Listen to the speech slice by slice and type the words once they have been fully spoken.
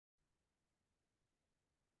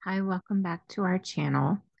Hi, welcome back to our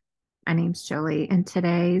channel. My name's Jolie, and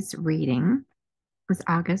today's reading was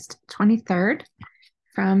August 23rd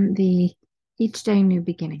from the Each Day New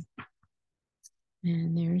Beginning.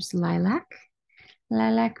 And there's Lilac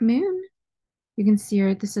Moon. You can see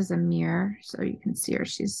her. This is a mirror, so you can see her.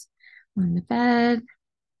 She's on the bed.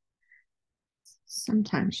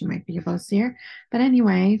 Sometimes you might be able to see her. But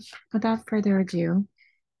anyway, without further ado,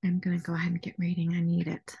 I'm going to go ahead and get reading. I need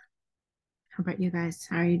it. How about you guys?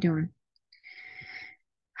 How are you doing?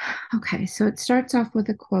 Okay, so it starts off with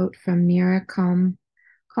a quote from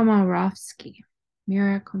Komarovsky.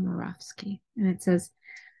 Mira Komarovsky. And it says,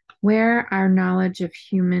 where our knowledge of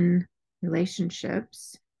human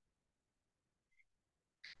relationships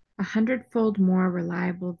 100-fold more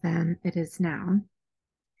reliable than it is now,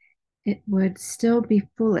 it would still be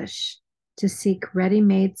foolish to seek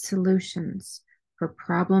ready-made solutions for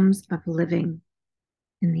problems of living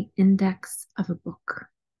in the index of a book.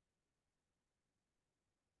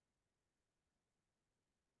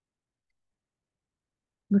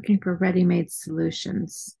 Looking for ready-made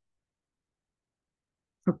solutions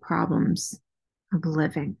for problems of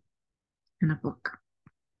living in a book.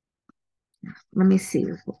 Let me see,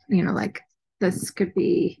 like this could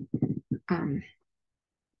be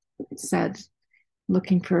said,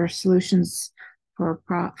 looking for solutions for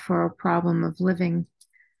a problem of living,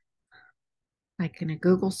 like in a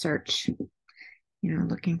Google search,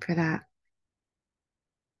 looking for that.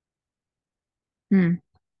 Let's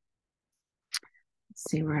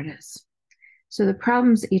see where it is. So the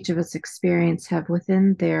problems each of us experience have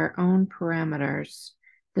within their own parameters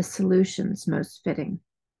the solutions most fitting.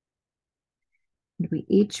 And we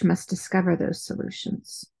each must discover those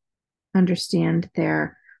solutions, understand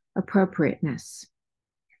their appropriateness,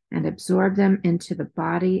 and absorb them into the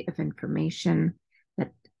body of information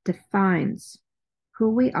that defines who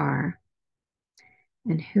we are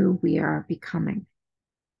and who we are becoming.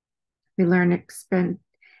 We learn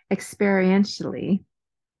experientially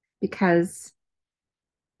because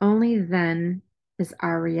only then is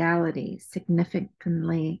our reality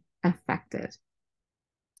significantly affected.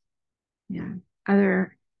 Yeah.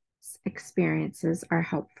 Other experiences are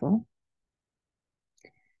helpful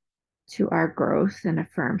to our growth and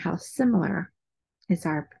affirm how similar is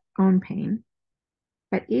our own pain.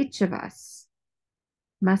 But each of us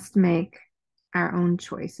must make our own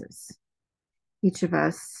choices. Each of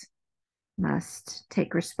us must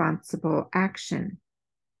take responsible action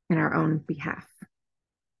in our own behalf.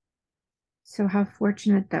 So, how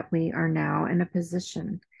fortunate that we are now in a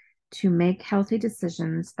position to make healthy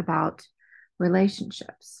decisions about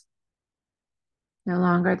relationships. No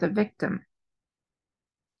longer the victim.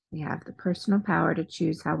 We have the personal power to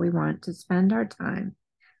choose how we want to spend our time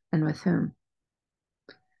and with whom.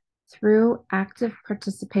 Through active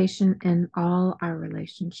participation in all our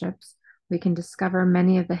relationships, we can discover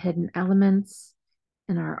many of the hidden elements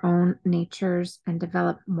in our own natures and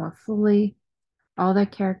develop more fully all the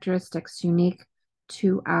characteristics unique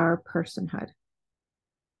to our personhood.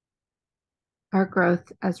 Our growth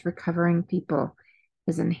as recovering people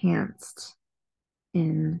is enhanced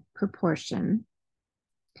in proportion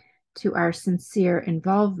to our sincere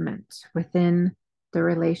involvement within the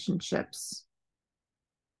relationships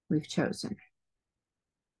we've chosen.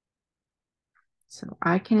 So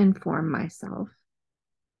I can inform myself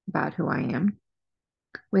about who I am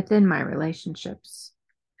within my relationships.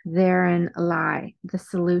 Therein lie the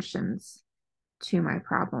solutions to my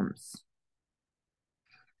problems.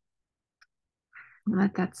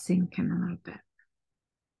 Let that sink in a little bit.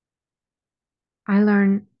 I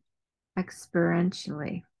learn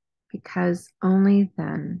experientially because only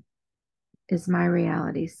then is my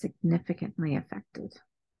reality significantly affected.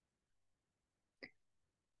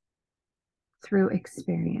 Through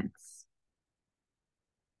experience.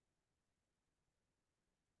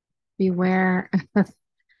 Beware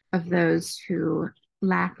of those who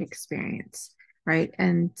lack experience, right?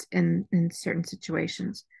 And in certain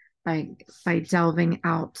situations, by delving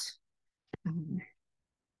out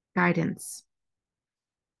guidance,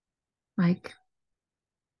 like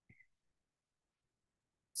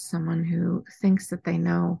someone who thinks that they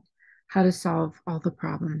know how to solve all the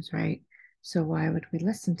problems, right? So why would we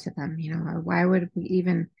listen to them, or why would we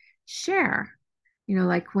even share?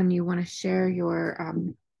 Like when you want to share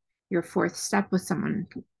your fourth step with someone,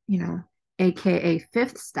 aka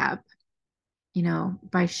fifth step,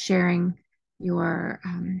 by sharing your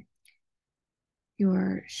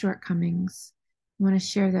shortcomings. You want to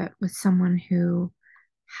share that with someone who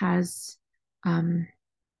has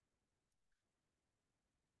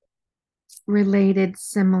related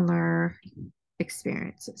similar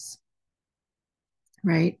experiences,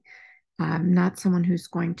 right? Not someone who's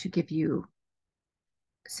going to give you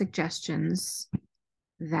suggestions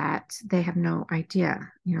that they have no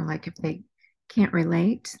idea. Like if they can't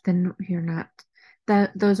relate, then you're not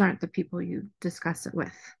those aren't the people you discuss it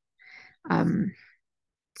with. Um,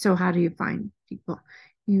 so how do you find people?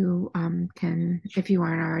 You can, if you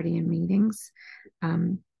aren't already in meetings,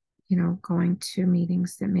 um, going to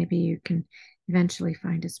meetings that maybe you can eventually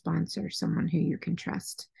find a sponsor, someone who you can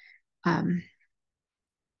trust. Um,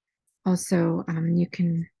 also, you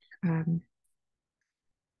can, um,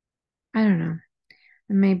 I don't know,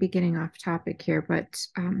 I may be getting off topic here, but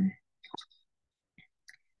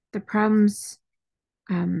the problems,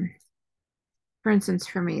 um, for instance,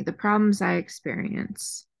 for me, the problems I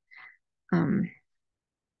experience um,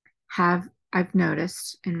 have, I've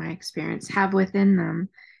noticed in my experience, have within them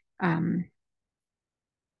um,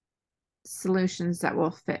 solutions that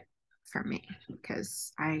will fit for me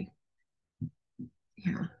because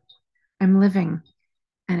you know, I'm living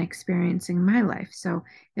and experiencing my life. So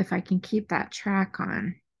if I can keep that track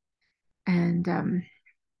on and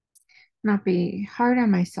not be hard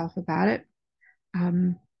on myself about it,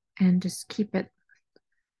 um, and just keep it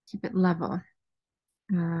level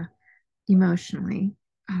uh, emotionally,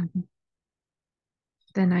 um,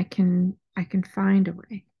 then I can find a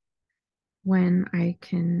way when I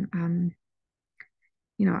can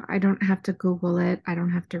I don't have to Google it. I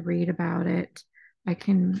don't have to read about it. I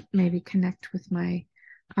can maybe connect with my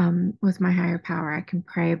higher power. I can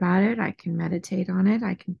pray about it. I can meditate on it.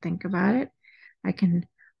 I can think about it. I can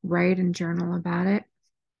write and journal about it.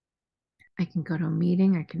 I can go to a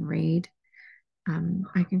meeting. I can read.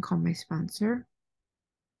 I can call my sponsor.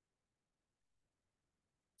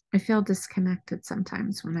 I feel disconnected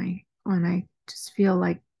sometimes when I just feel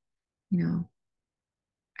like, you know,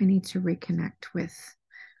 I need to reconnect with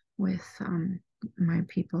my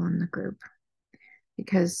people in the group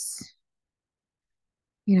because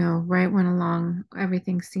right when along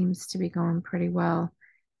everything seems to be going pretty well,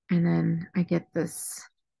 and then I get this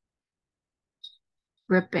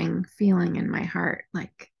ripping feeling in my heart,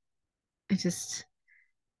 like I just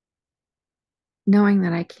knowing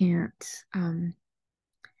that I can't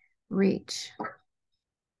reach,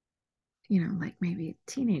 like maybe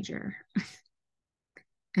a teenager,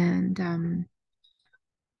 and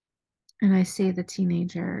and I see the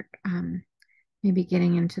teenager maybe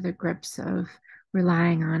getting into the grips of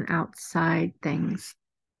relying on outside things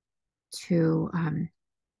to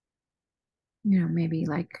maybe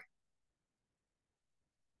like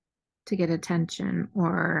to get attention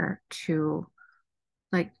or to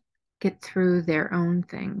like get through their own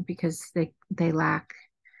thing because they lack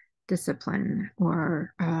discipline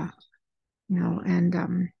or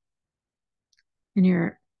and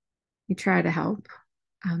you try to help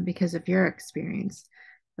because of your experience,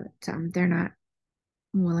 but they're not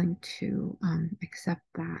willing to accept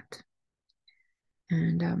that.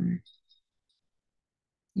 And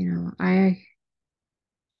I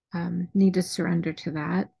need to surrender to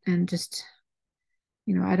that and just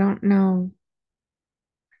I don't know.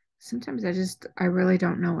 Sometimes I really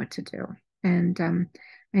don't know what to do. And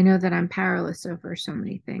I know that I'm powerless over so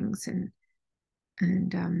many things, and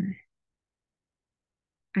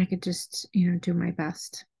I could just, do my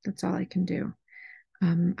best. That's all I can do.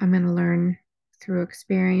 I'm going to learn through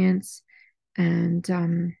experience. And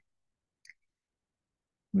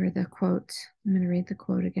where the quote, I'm going to read the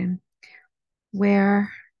quote again,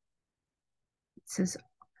 where it says,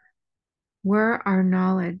 were our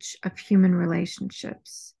knowledge of human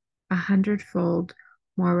relationships 100-fold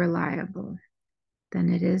more reliable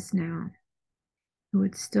than it is now, it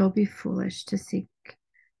would still be foolish to seek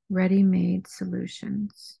ready-made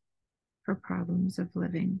solutions for problems of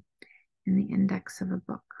living in the index of a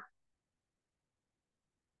book.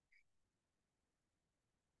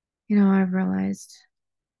 I've realized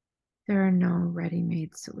there are no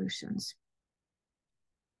ready-made solutions.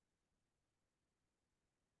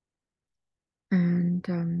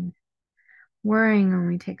 And worrying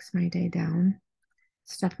only takes my day down.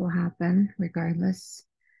 Stuff will happen regardless,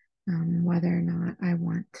 whether or not I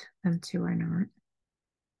want them to or not.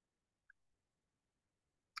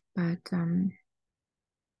 But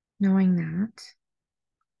knowing that,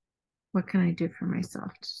 what can I do for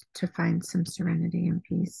myself to find some serenity and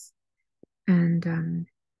peace? And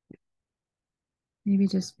maybe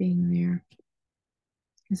just being there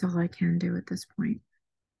is all I can do at this point.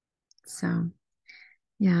 So,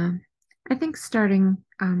 yeah, I think starting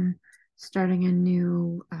a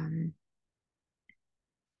new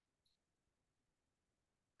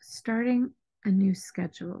starting a new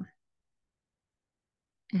schedule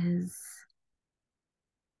is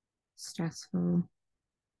stressful,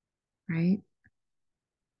 right?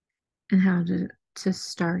 and how to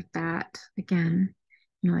start that again,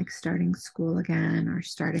 like starting school again, or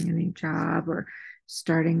starting a new job, or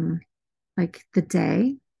starting like the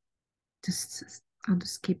day. Just I'll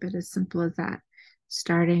just keep it as simple as that.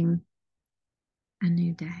 Starting a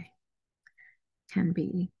new day can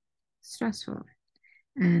be stressful.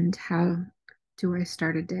 And how do I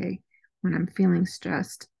start a day when I'm feeling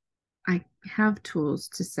stressed? I have tools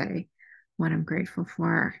to say what I'm grateful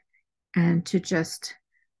for, and to just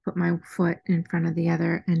put my foot in front of the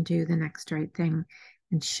other and do the next right thing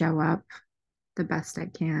and show up the best I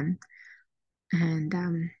can,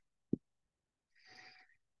 and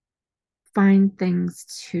find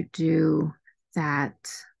things to do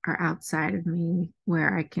that are outside of me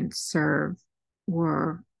where I can serve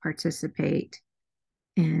or participate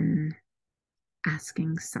in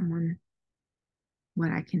asking someone what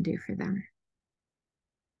I can do for them,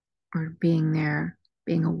 or being there,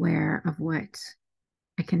 being aware of what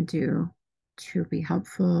I can do to be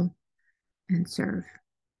helpful and serve.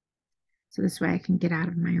 So this way I can get out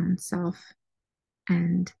of my own self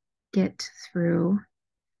and get through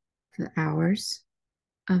the hours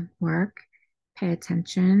of work, pay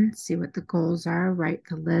attention, see what the goals are, write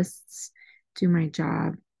the lists, do my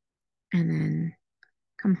job, and then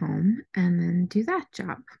come home and then do that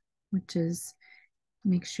job, which is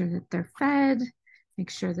make sure that they're fed, make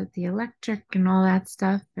sure that the electric and all that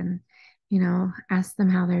stuff, and ask them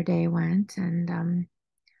how their day went, and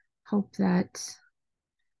hope that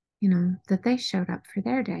that they showed up for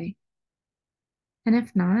their day. And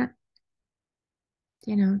if not,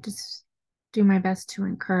 just do my best to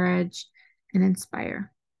encourage and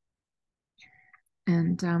inspire.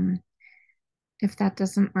 And if that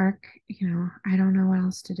doesn't work, I don't know what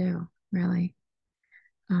else to do, really.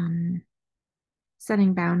 Um,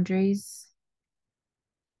 Setting boundaries,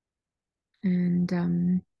 and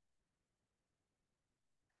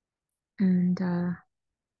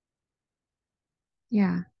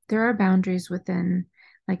yeah, there are boundaries within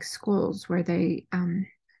like schools where they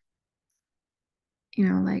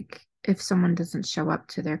like if someone doesn't show up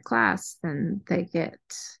to their class, then they get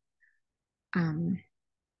um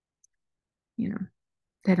you know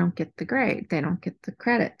they don't get the grade, they don't get the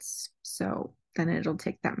credits, so then it'll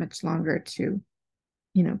take that much longer to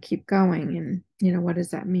keep going. And what does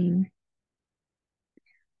that mean?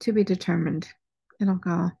 To be determined. It'll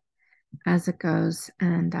go as it goes.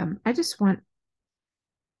 And I just want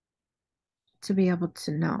to be able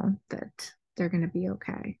to know that they're going to be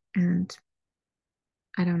okay. And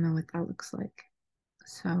I don't know what that looks like.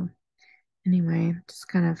 So, anyway, just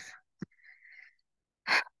kind of,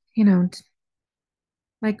 you know,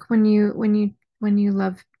 like when you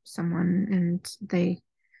love someone and they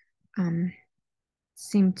um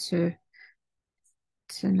seem to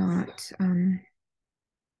not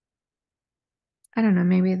I don't know,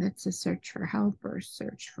 maybe that's a search for help, or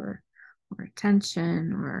search for or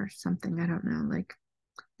attention or something. I don't know. Like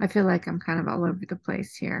I feel like I'm kind of all over the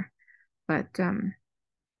place here, but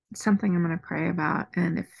it's something I'm going to pray about.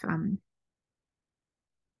 And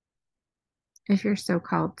if you're so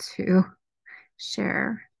called to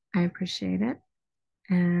share, I appreciate it.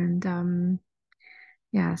 And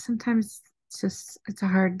yeah, sometimes it's a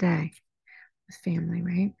hard day with family,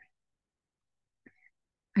 right?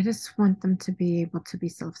 I just want them to be able to be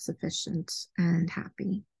self-sufficient and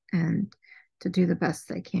happy, and to do the best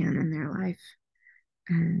they can in their life.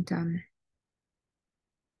 And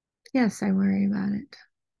yes, I worry about it.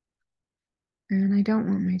 And I don't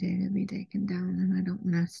want my day to be taken down, and I don't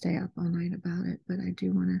want to stay up all night about it, but I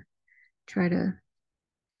do want to try to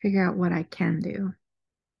figure out what I can do.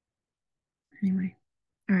 Anyway,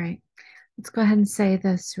 all right, let's go ahead and say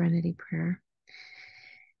the Serenity prayer.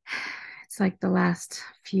 It's like the last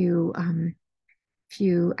few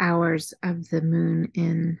hours of the moon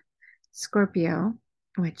in Scorpio,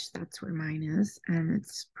 which that's where mine is, and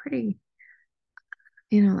it's pretty,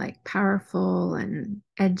 like powerful and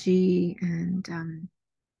edgy and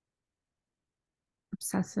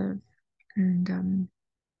obsessive, and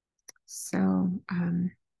so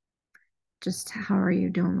just how are you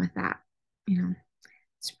doing with that?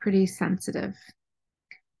 It's pretty sensitive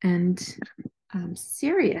and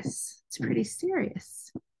serious. It's pretty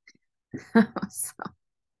serious. So, all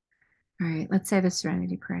right, let's say the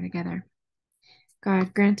Serenity Prayer together.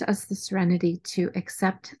 God, grant us the serenity to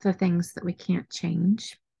accept the things that we can't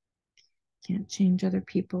change. Can't change other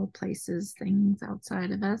people, places, things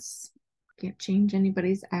outside of us. Can't change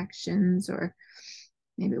anybody's actions, or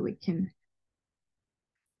maybe we can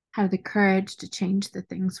have the courage to change the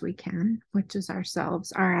things we can, which is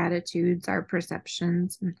ourselves, our attitudes, our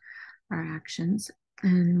perceptions, and our actions,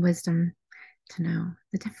 and wisdom to know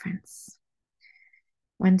the difference.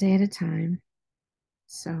 one day at a time.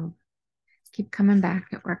 So keep coming back.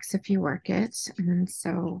 It works if you work it. And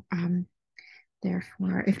so,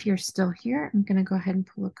 therefore, if you're still here, I'm going to go ahead and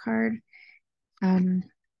pull a card.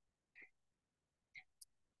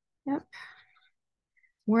 Yep.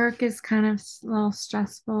 Work is kind of a little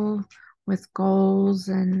stressful with goals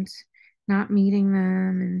and not meeting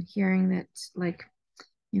them and hearing that, like,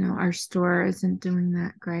 our store isn't doing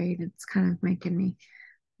that great. It's kind of making me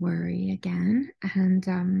worry again. And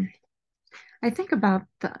I think about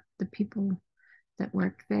the people that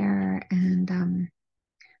work there, and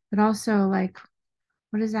but also, like,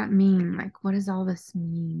 what does that mean? Like, what does all this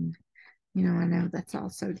mean? I know that's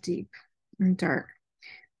also deep and dark,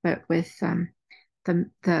 but with the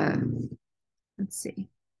let's see,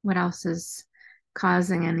 what else is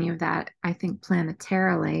causing any of that? I think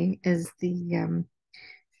planetarily is the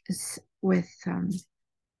is with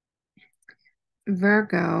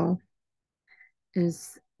Virgo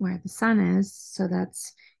is where the sun is. So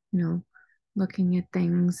that's, looking at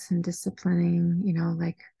things and disciplining,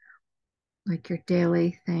 like your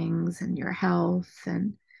daily things and your health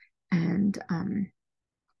and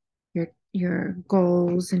your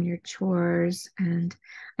goals and your chores. And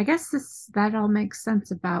I guess that all makes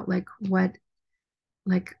sense about like what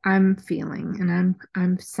like I'm feeling and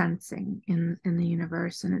I'm sensing in the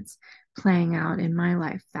universe, and it's playing out in my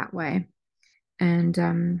life that way.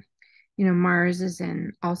 And Mars is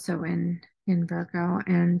in also in Virgo,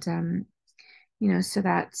 and so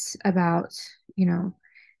that's about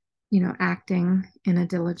acting in a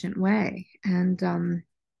diligent way, and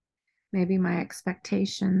maybe my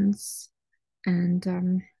expectations, and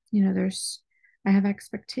there's I have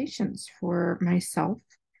expectations for myself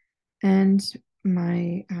and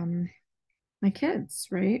my kids,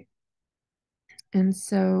 right? And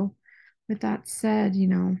so with that said,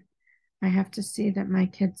 I have to see that my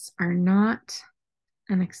kids are not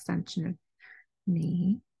an extension of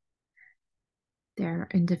me. They're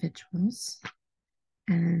individuals,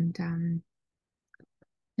 and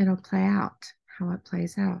it'll play out how it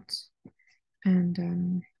plays out.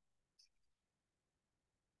 And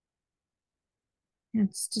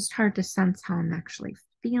it's just hard to sense how I'm actually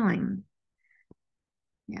feeling.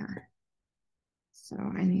 Yeah. So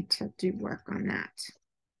I need to do work on that.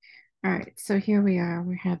 All right. So here we are.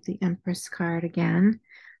 We have the Empress card again.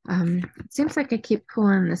 It seems like I keep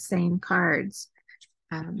pulling the same cards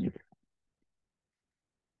the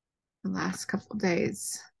last couple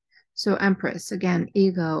days. So Empress, again,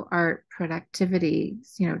 ego, art, productivity,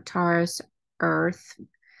 Taurus, Earth,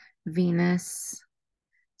 Venus.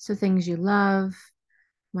 So things you love,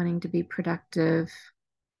 wanting to be productive.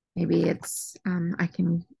 Maybe it's I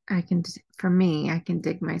can for me, I can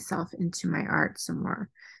dig myself into my art some more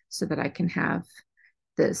so that I can have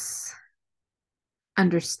this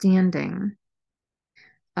understanding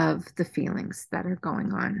of the feelings that are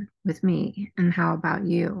going on with me. And how about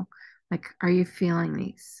you? Like, are you feeling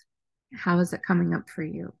these? How is it coming up for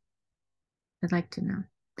you? I'd like to know.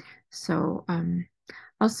 So,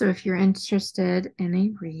 also, if you're interested in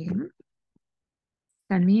a reading,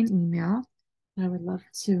 send me an email. I would love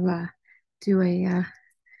to do an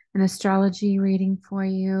astrology reading for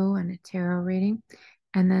you and a tarot reading.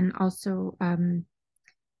 And then also,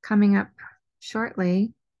 coming up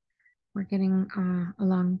shortly, we're getting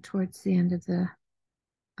along towards the end of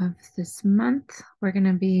this month. We're going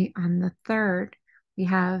to be on the 3rd. We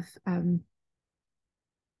have a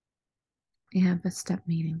step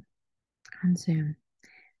meeting on Zoom,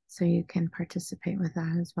 so you can participate with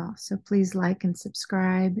that as well. So please like and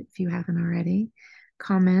subscribe if you haven't already.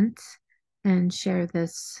 Comment and share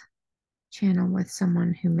this channel with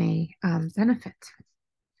someone who may benefit.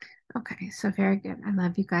 Okay, so very good. I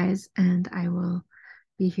love you guys, and I will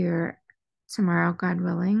be here tomorrow, God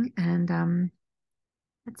willing. And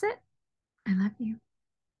that's it. I love you.